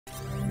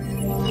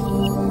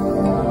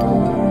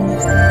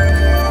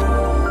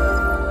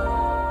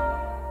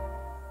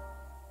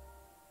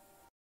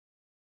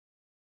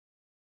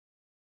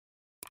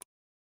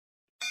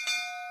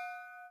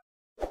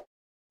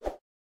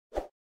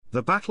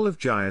The Battle of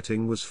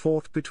Jieting was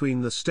fought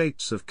between the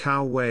states of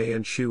Cao Wei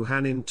and Shu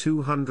Han in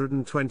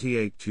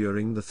 228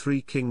 during the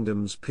Three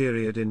Kingdoms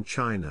period in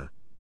China.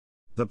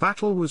 The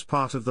battle was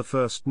part of the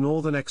first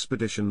northern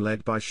expedition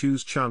led by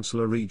Shu's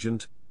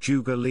chancellor-regent,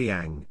 Zhuge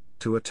Liang,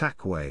 to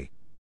attack Wei.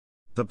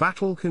 The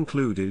battle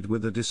concluded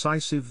with a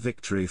decisive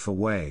victory for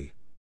Wei.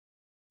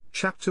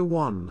 Chapter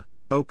 1,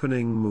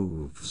 Opening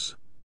Moves.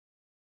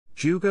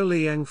 Zhuge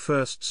Liang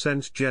first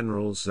sent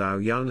generals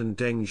Zhao Yun and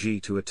Deng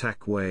Zhi to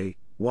attack Wei,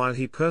 while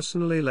he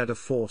personally led a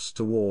force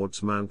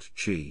towards Mount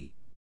Qi.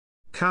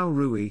 Cao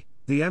Rui,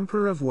 the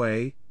emperor of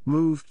Wei,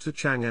 moved to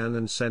Chang'an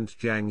and sent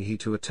Jiang He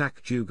to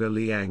attack Zhuge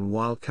Liang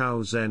while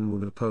Cao Zhen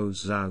would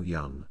oppose Zhao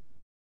Yun.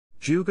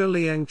 Zhuge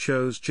Liang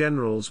chose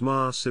generals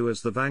Ma Su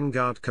as the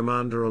vanguard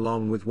commander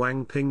along with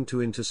Wang Ping to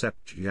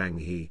intercept Jiang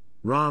He,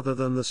 rather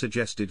than the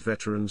suggested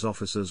veterans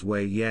officers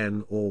Wei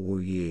Yan or Wu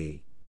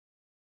Yi.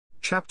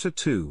 Chapter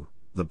 2,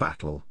 The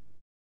Battle.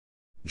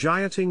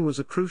 Jieting was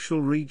a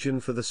crucial region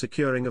for the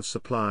securing of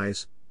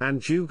supplies, and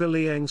Zhuge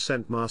Liang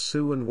sent Ma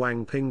Su and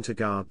Wang Ping to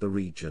guard the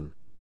region.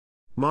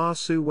 Ma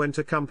Su went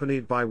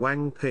accompanied by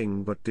Wang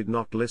Ping but did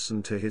not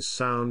listen to his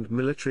sound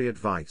military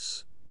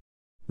advice.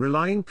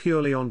 Relying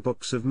purely on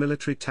books of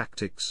military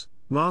tactics,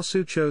 Ma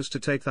Su chose to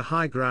take the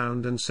high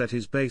ground and set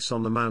his base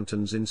on the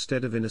mountains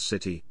instead of in a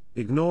city,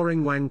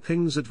 ignoring Wang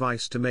Ping's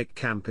advice to make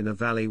camp in a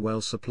valley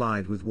well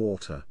supplied with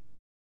water.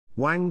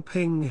 Wang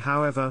Ping,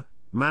 however,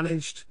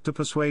 managed to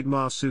persuade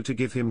Ma Su to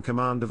give him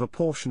command of a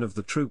portion of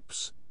the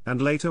troops,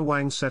 and later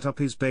Wang set up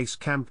his base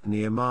camp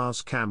near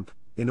Ma's camp,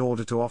 in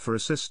order to offer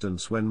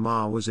assistance when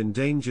Ma was in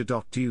danger.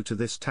 Due to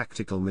this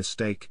tactical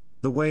mistake,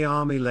 the Wei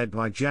army led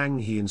by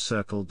Jiang He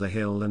encircled the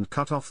hill and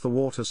cut off the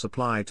water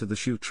supply to the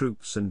Shu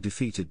troops and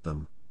defeated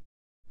them.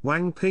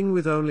 Wang Ping,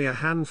 with only a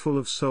handful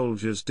of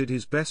soldiers, did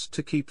his best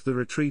to keep the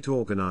retreat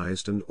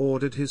organized and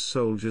ordered his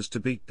soldiers to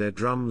beat their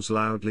drums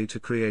loudly to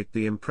create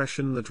the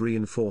impression that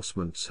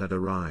reinforcements had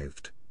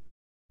arrived.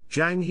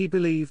 Jiang He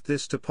believed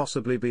this to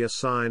possibly be a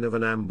sign of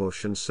an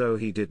ambush, and so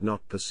he did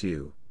not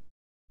pursue.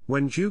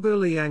 When Zhuge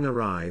Liang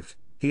arrived,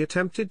 he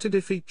attempted to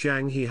defeat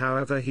Jiang He,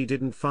 however he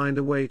didn't find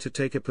a way to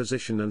take a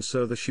position, and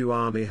so the Shu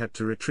army had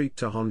to retreat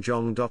to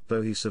Honzhong.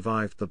 Though he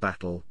survived the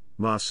battle,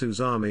 Ma Su's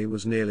army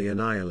was nearly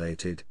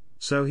annihilated,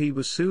 so he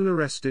was soon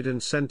arrested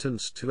and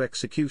sentenced to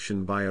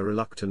execution by a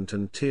reluctant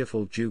and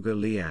tearful Zhuge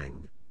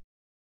Liang.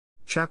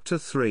 Chapter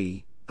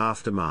 3,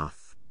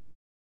 Aftermath.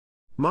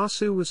 Ma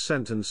Su was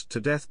sentenced to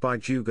death by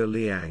Zhuge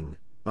Liang,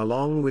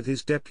 along with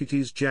his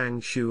deputies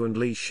Jiang Shu and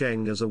Li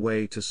Sheng, as a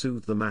way to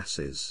soothe the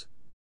masses.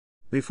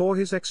 Before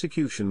his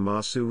execution,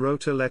 Ma Su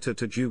wrote a letter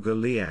to Zhuge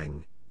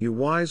Liang: "You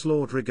wise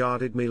lord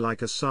regarded me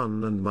like a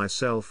son and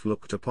myself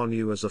looked upon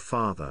you as a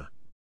father.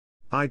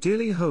 I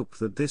dearly hope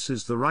that this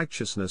is the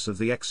righteousness of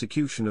the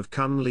execution of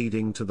Kun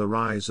leading to the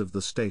rise of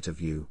the state of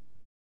you.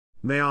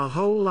 May our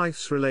whole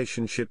life's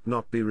relationship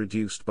not be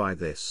reduced by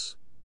this.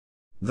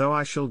 Though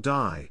I shall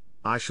die,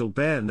 I shall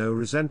bear no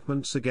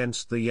resentments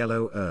against the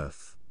yellow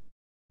earth."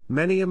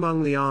 Many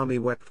among the army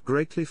wept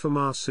greatly for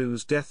Ma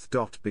Su's death.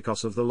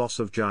 Because of the loss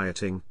of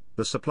Jieting,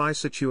 the supply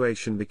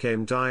situation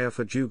became dire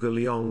for Zhuge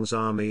Liang's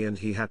army and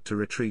he had to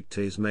retreat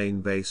to his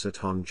main base at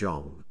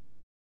Honzhong.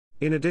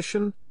 In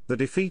addition, the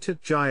defeat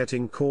at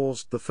Jieting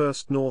caused the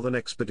first northern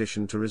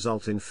expedition to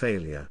result in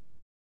failure.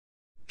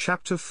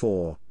 Chapter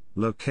 4,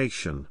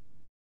 Location.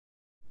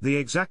 The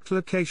exact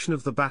location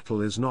of the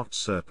battle is not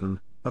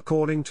certain.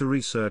 According to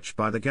research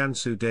by the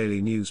Gansu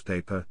Daily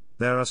newspaper,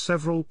 there are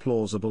several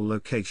plausible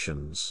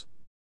locations.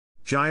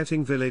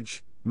 Jieting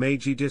village,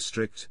 Meiji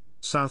district,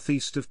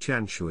 southeast of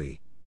Tianshui.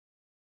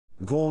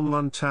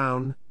 Guanlun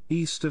town,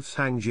 east of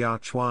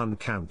Tangjiachuan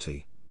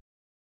county.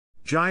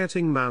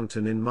 Jieting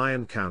mountain in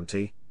Mayan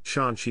county,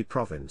 Shanxi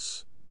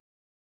province.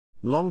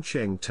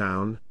 Longcheng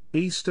town,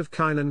 east of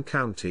Kainan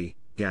county,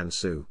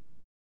 Gansu.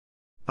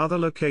 Other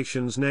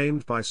locations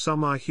named by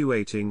some are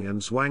Huating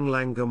and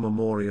Zhuanglanga.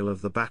 Memorial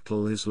of the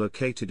battle is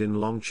located in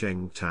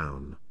Longcheng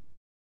town.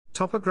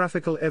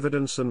 Topographical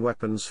evidence and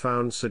weapons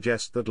found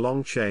suggest that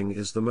Longcheng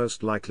is the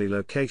most likely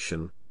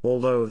location,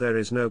 although there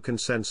is no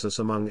consensus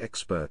among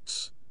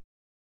experts.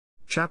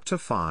 Chapter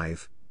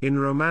 5, In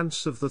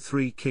Romance of the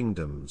Three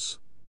Kingdoms.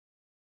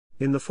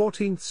 In the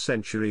 14th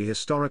century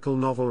historical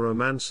novel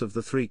Romance of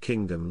the Three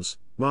Kingdoms,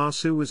 Ma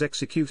Su was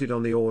executed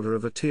on the order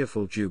of a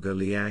tearful Zhuge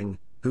Liang,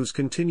 whose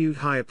continued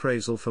high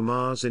appraisal for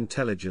Ma's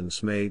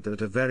intelligence made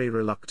that a very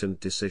reluctant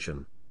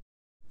decision.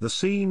 The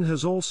scene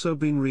has also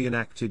been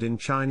reenacted in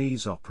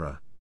Chinese opera.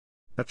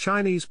 A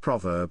Chinese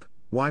proverb,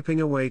 "wiping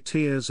away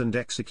tears and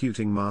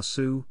executing Ma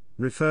Su,"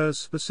 refers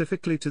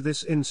specifically to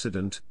this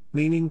incident,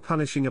 meaning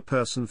punishing a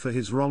person for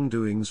his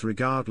wrongdoings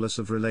regardless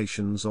of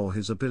relations or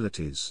his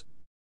abilities.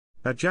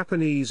 A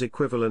Japanese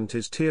equivalent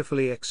is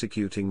tearfully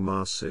executing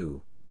Ma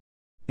Su.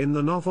 In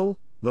the novel,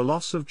 the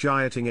loss of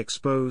Jieting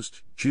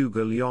exposed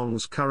Zhuge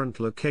Liang's current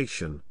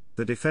location,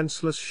 the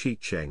defenseless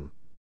Xicheng.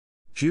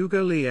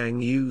 Zhuge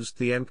Liang used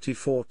the empty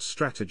fort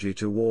strategy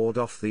to ward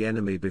off the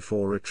enemy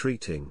before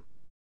retreating.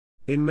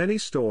 In many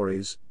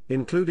stories,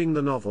 including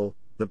the novel,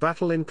 the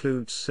battle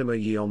includes Sima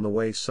Yi on the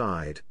Wei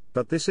side,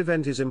 but this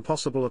event is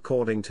impossible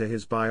according to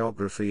his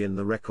biography in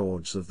the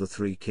records of the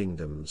Three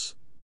Kingdoms.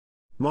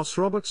 Moss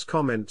Roberts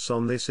comments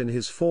on this in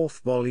his fourth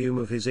volume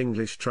of his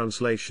English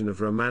translation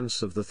of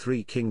Romance of the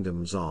Three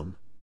Kingdoms on.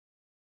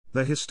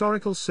 The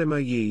historical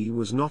Sima Yi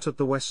was not at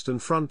the Western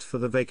Front for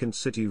the vacant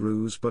city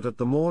ruse but at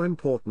the more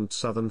important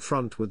Southern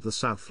Front with the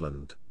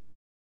Southland.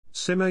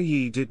 Sima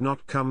Yi did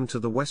not come to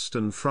the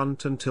Western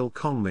Front until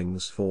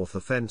Kongming's fourth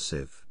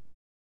offensive.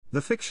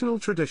 The fictional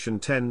tradition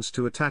tends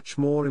to attach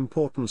more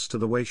importance to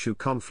the Weishu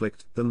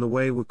conflict than the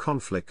Weiwu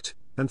conflict,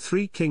 and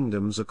Three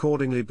Kingdoms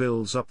accordingly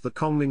builds up the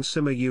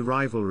Kongming-Sima Yi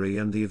rivalry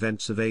and the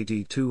events of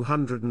AD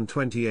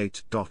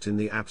 228. In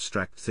the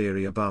abstract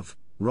theory above,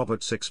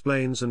 Roberts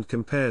explains and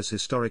compares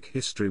historic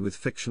history with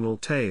fictional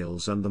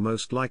tales and the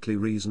most likely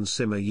reason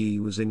Sima Yi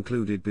was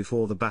included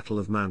before the Battle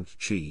of Mount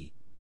Qi.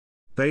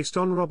 Based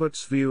on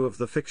Roberts' view of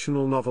the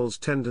fictional novel's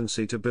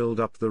tendency to build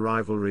up the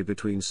rivalry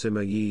between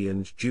Sima Yi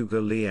and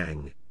Zhuge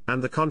Liang,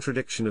 and the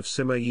contradiction of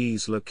Sima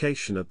Yi's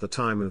location at the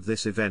time of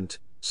this event,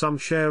 some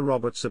share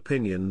Roberts'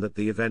 opinion that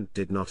the event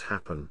did not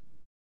happen.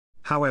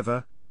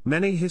 However,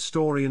 many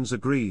historians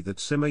agree that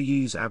Sima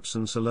Yi's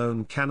absence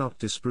alone cannot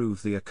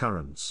disprove the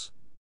occurrence.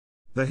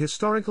 The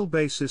historical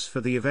basis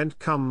for the event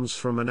comes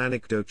from an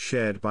anecdote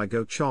shared by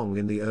Go Chong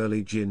in the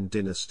early Jin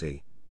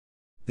dynasty.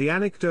 The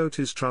anecdote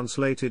is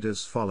translated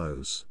as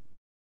follows.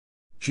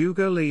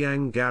 Zhuge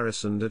Liang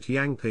garrisoned at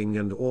Yangping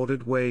and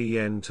ordered Wei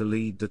Yan to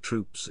lead the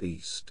troops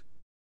east.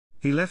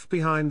 He left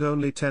behind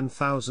only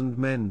 10,000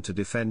 men to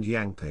defend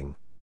Yangping.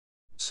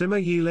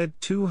 Sima Yi led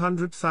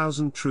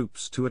 200,000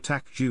 troops to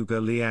attack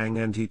Zhuge Liang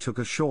and he took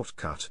a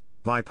shortcut,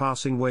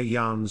 bypassing Wei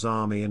Yan's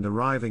army and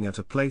arriving at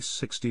a place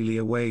 60 li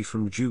away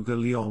from Zhuge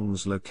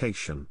Liang's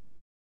location.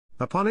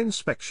 Upon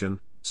inspection,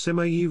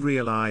 Sima Yi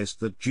realized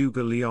that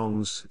Zhuge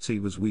Liang's city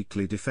was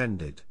weakly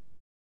defended.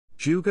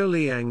 Zhuge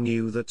Liang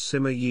knew that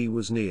Sima Yi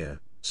was near,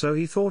 so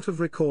he thought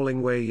of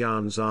recalling Wei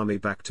Yan's army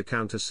back to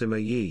counter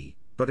Sima Yi,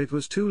 but it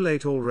was too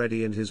late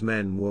already and his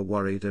men were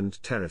worried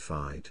and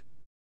terrified.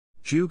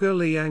 Zhuge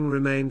Liang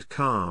remained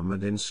calm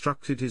and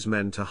instructed his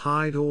men to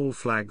hide all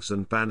flags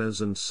and banners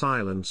and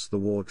silence the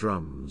war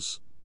drums.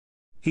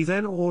 He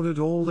then ordered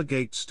all the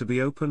gates to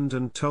be opened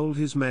and told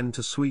his men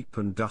to sweep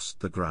and dust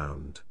the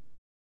ground.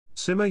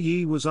 Sima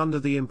Yi was under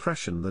the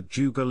impression that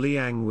Zhuge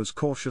Liang was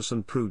cautious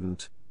and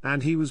prudent,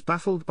 and he was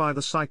baffled by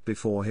the sight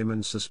before him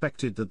and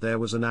suspected that there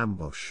was an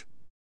ambush.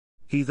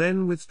 He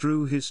then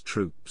withdrew his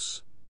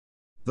troops.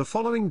 The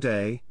following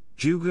day,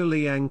 Zhuge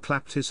Liang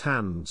clapped his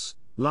hands,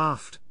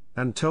 laughed,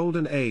 and told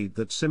an aide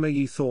that Sima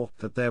Yi thought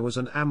that there was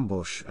an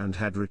ambush and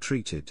had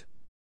retreated.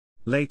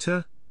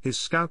 Later, his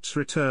scouts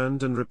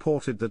returned and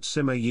reported that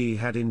Sima Yi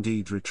had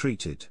indeed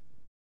retreated.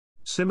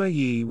 Sima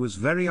Yi was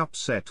very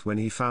upset when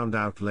he found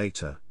out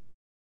later.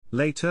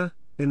 Later,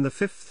 in the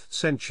 5th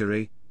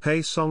century, Pei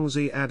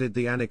Songzi added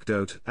the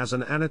anecdote as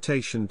an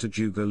annotation to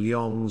Zhuge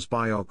Liang's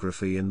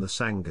biography in the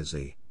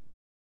Sangazi.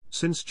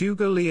 Since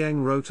Zhuge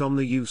Liang wrote on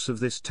the use of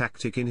this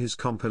tactic in his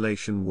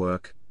compilation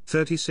work,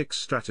 36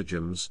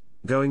 Stratagems,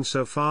 going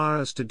so far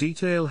as to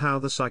detail how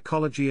the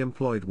psychology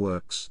employed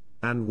works,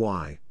 and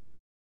why.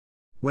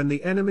 When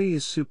the enemy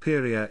is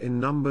superior in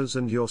numbers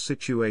and your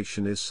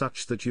situation is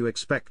such that you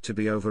expect to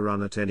be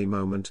overrun at any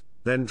moment,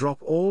 then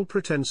drop all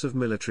pretense of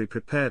military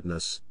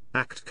preparedness,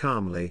 act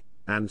calmly,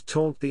 and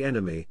taunt the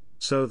enemy,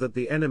 so that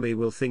the enemy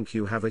will think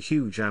you have a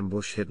huge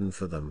ambush hidden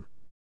for them.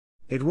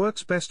 It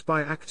works best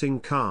by acting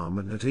calm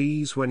and at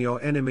ease when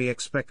your enemy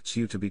expects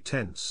you to be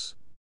tense.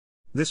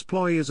 This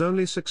ploy is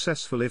only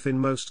successful if in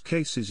most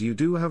cases you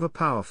do have a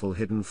powerful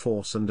hidden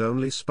force and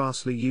only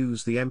sparsely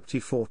use the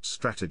empty fort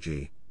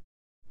strategy.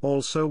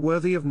 Also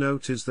worthy of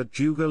note is that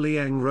Zhuge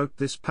Liang wrote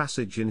this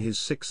passage in his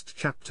 6th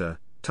chapter,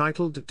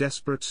 titled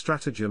Desperate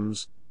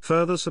Stratagems,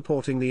 further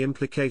supporting the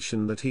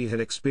implication that he had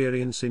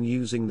experience in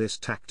using this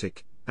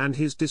tactic, and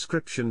his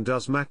description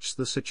does match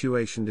the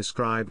situation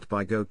described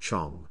by Go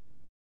Chong.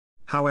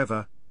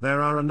 However,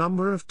 there are a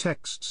number of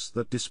texts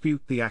that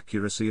dispute the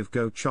accuracy of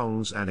Go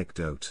Chong's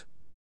anecdote.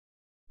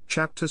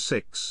 Chapter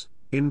 6,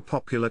 In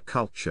Popular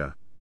Culture.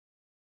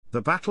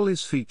 The battle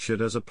is featured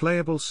as a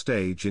playable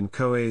stage in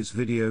Koei's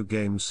video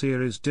game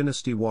series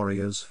Dynasty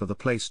Warriors for the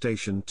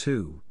PlayStation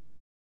 2.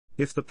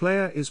 If the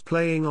player is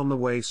playing on the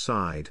Wei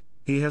side,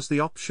 he has the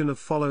option of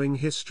following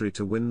history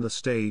to win the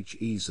stage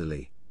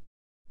easily.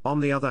 On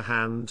the other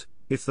hand,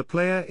 if the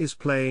player is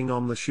playing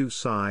on the Shu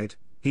side,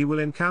 he will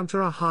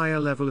encounter a higher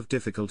level of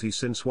difficulty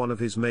since one of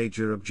his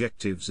major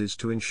objectives is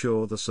to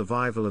ensure the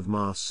survival of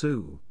Ma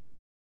Su.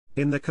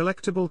 In the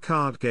collectible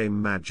card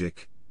game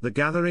Magic, The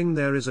Gathering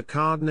there is a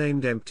card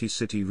named Empty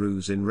City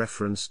Ruse in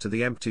reference to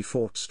the empty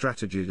fort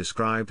strategy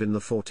described in the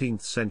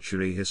 14th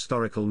century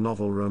historical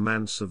novel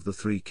Romance of the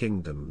Three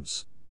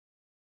Kingdoms.